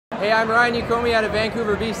Hey, I'm Ryan Yokome out of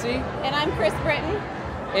Vancouver, BC. And I'm Kris, Britton.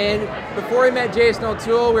 And before we met Jason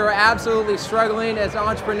O'Toole, we were absolutely struggling as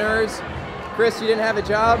entrepreneurs. Kris, you didn't have a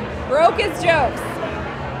job? Broke his jokes.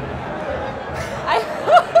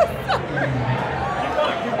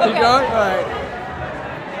 Keep going? All right.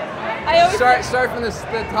 Start from the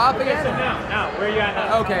top again? So now, where are you at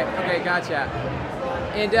now? Okay, gotcha.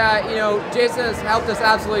 And you know, Jason has helped us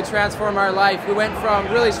absolutely transform our life. We went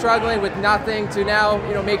from really struggling with nothing to now,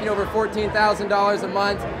 you know, making over $14,000 a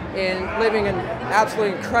month and living an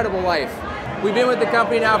absolutely incredible life. We've been with the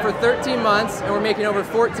company now for 13 months and we're making over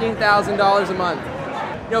 $14,000 a month.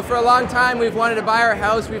 You know, for a long time we've wanted to buy our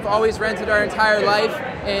house. We've always rented our entire life,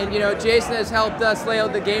 and you know, Jason has helped us lay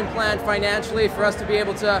out the game plan financially for us to be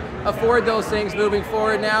able to afford those things moving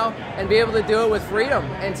forward now and be able to do it with freedom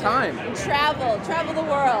and time. And travel the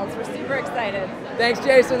world. We're super excited. Thanks,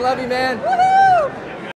 Jason. Love you, man. Woohoo!